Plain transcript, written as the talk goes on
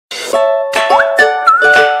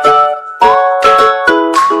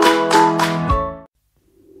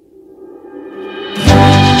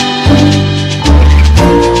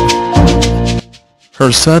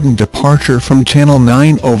Her sudden departure from Channel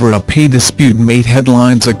 9 over a pay dispute made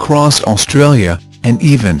headlines across Australia, and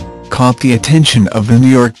even caught the attention of the New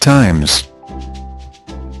York Times.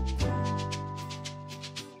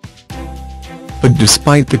 But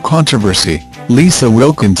despite the controversy, Lisa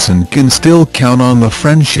Wilkinson can still count on the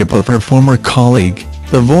friendship of her former colleague,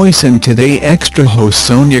 The Voice and Today Extra host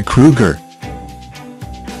Sonia Kruger.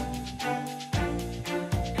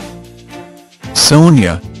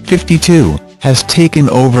 Sonia, 52, has taken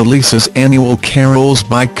over Lisa's annual Carols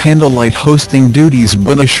by Candlelight hosting duties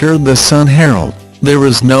but assured the Sun Herald, there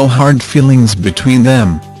is no hard feelings between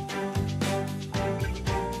them.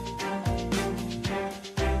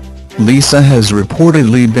 Lisa has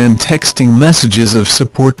reportedly been texting messages of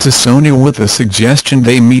support to Sonia with a suggestion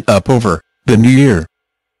they meet up over the New Year.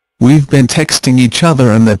 "We've been texting each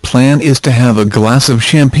other and the plan is to have a glass of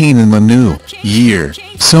champagne in the new year,"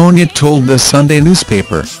 Sonia told the Sunday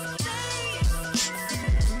newspaper.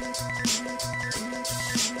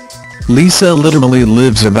 "Lisa literally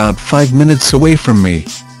lives about 5 minutes away from me.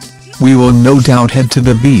 We will no doubt head to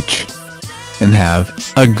the beach and have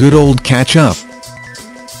a good old catch-up."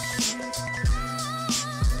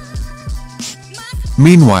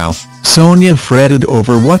 Meanwhile, Sonia fretted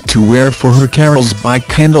over what to wear for her Carols by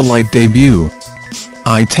Candlelight debut.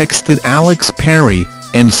 "I texted Alex Perry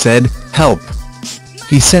and said, 'Help.'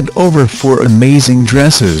 He sent over 4 amazing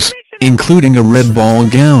dresses, including a red ball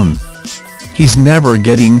gown. He's never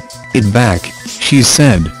getting it back," she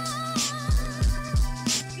said.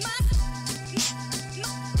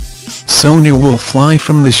 Sonia will fly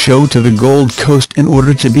from the show to the Gold Coast in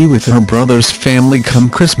order to be with her brother's family come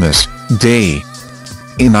Christmas Day.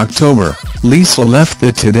 In October, Lisa left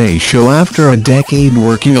the Today Show after a decade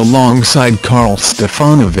working alongside Karl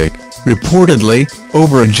Stefanovic, reportedly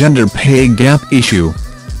over a gender pay gap issue.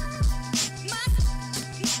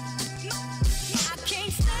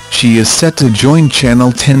 She is set to join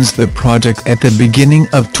Channel 10's The Project at the beginning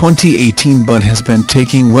of 2018 but has been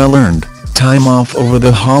taking well-earned time off over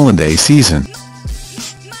the holiday season.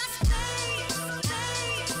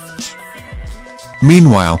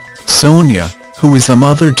 Meanwhile, Sonia, who is a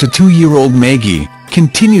mother to 2-year-old Maggie,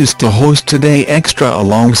 continues to host Today Extra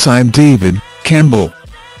alongside David Campbell.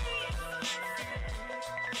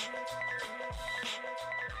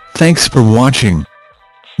 Thanks for watching.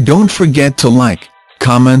 Don't forget to like,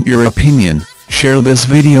 comment your opinion, share this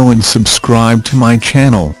video and subscribe to my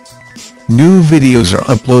channel. New videos are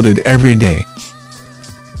uploaded every day.